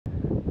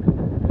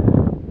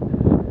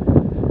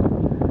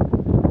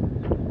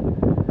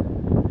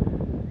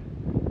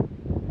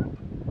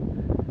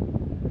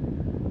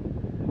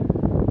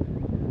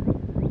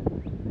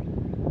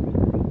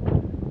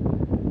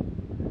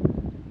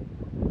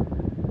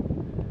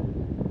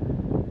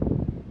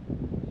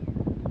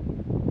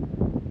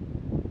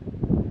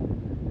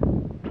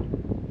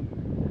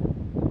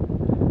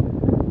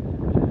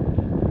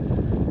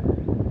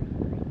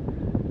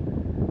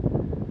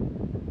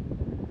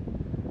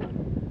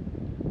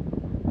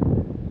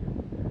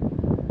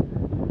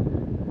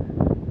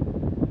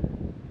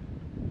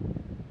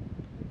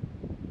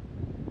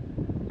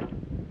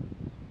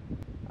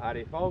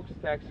Howdy folks,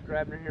 Tex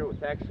Grebner here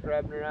with Tex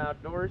Grebner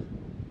Outdoors.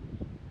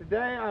 Today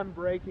I'm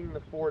breaking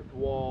the fourth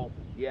wall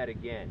yet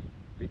again,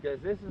 because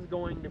this is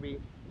going to be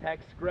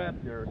Tex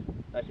Grebner,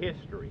 a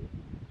history.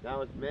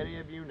 Now, as many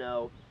of you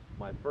know,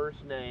 my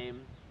first name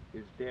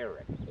is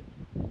Derek.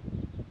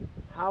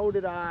 How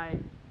did I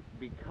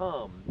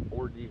become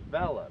or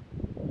develop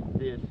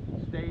this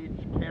stage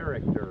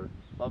character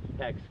of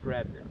Tex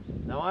Grebner?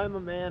 Now, I'm a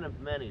man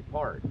of many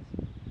parts,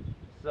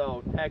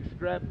 so Tex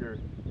Grebner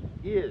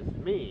is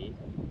me,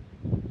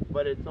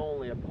 but it's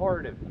only a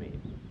part of me.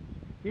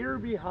 Here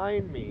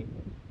behind me,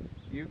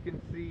 you can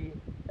see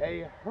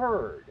a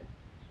herd.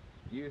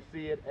 You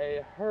see it,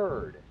 a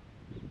herd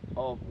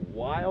of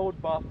wild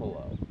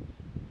buffalo.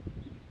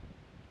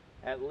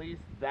 At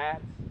least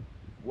that's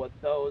what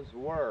those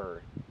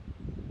were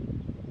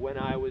when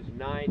I was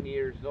 9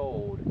 years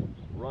old,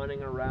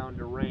 running around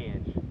a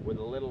ranch with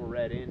a little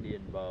red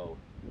Indian bow.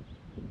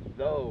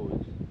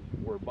 Those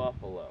were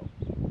buffalo.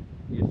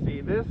 You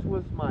see, this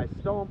was my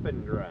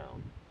stomping ground.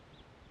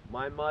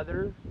 My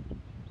mother,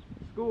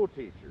 school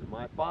teacher.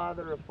 My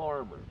father, a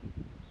farmer.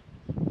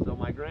 So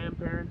my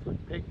grandparents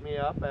would pick me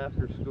up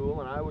after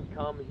school and I would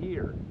come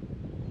here.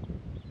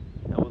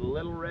 Now, with a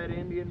little red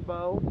Indian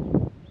bow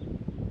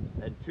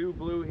and 2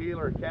 blue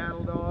heeler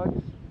cattle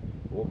dogs,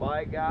 well,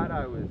 by God,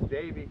 I was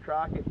Davy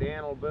Crockett,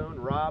 Daniel Boone,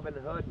 Robin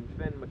Hood, and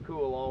Finn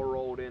McCool all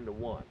rolled into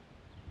one.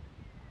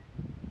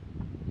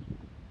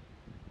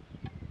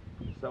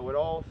 So it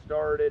all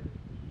started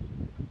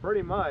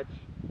pretty much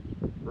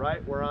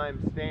right where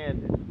I'm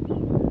standing.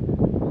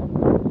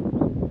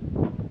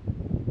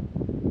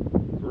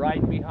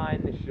 Right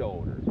behind the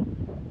shoulder.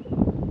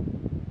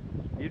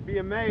 You'd be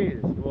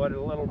amazed what a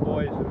little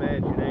boy's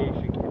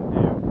imagination can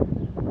do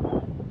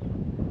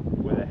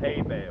with a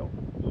hay bale.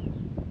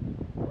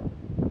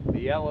 The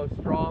yellow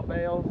straw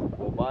bales,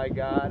 well, by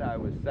God, I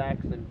was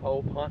Saxon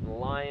Pope hunting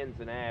lions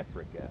in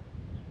Africa.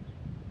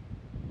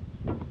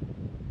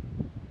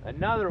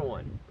 Another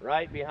one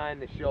right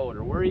behind the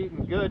shoulder. We're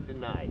eating good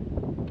tonight.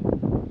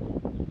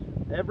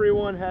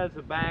 Everyone has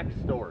a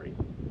backstory.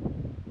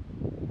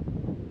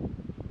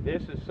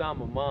 This is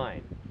some of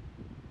mine.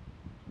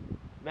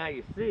 Now,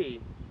 you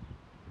see,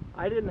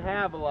 I didn't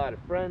have a lot of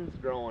friends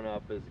growing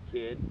up as a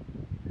kid,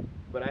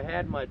 but I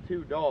had my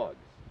 2 dogs.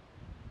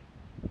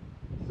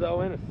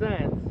 So in a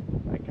sense,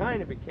 I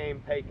kind of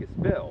became Pecos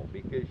Bill,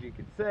 because you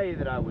could say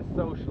that I was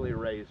socially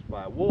raised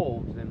by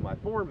wolves in my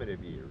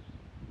formative years.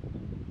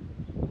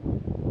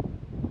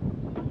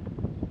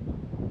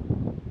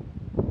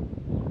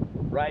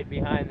 Right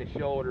behind the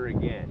shoulder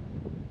again.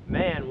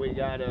 Man, we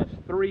got us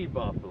 3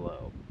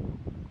 buffalo.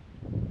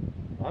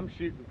 I'm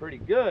shooting pretty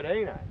good,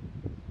 ain't I?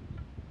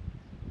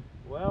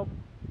 Well,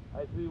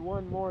 I see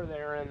one more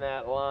there in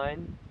that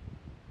line.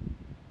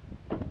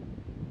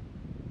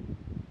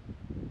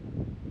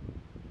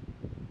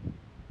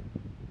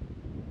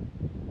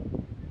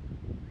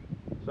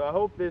 So I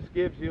hope this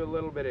gives you a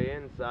little bit of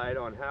insight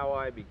on how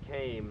I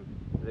became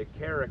the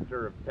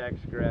character of Tex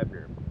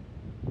Grebner,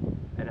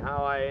 and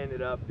how I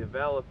ended up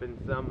developing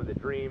some of the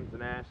dreams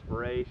and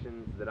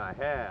aspirations that I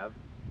have,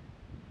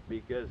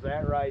 because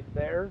that right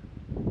there,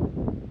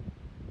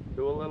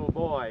 to a little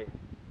boy,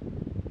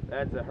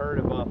 that's a herd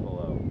of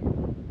buffalo.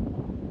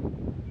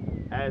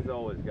 As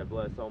always, God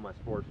bless all my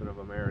sportsmen of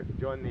America.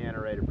 Join the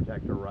NRA to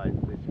protect our rights.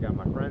 Please check out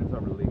my friends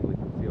over at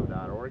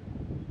legally.co.org.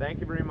 Thank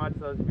you very much,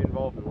 those of you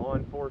involved in law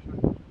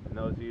enforcement and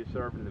those of you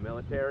serving in the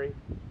military.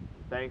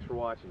 Thanks for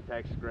watching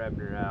Tex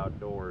Grebner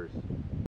Outdoors.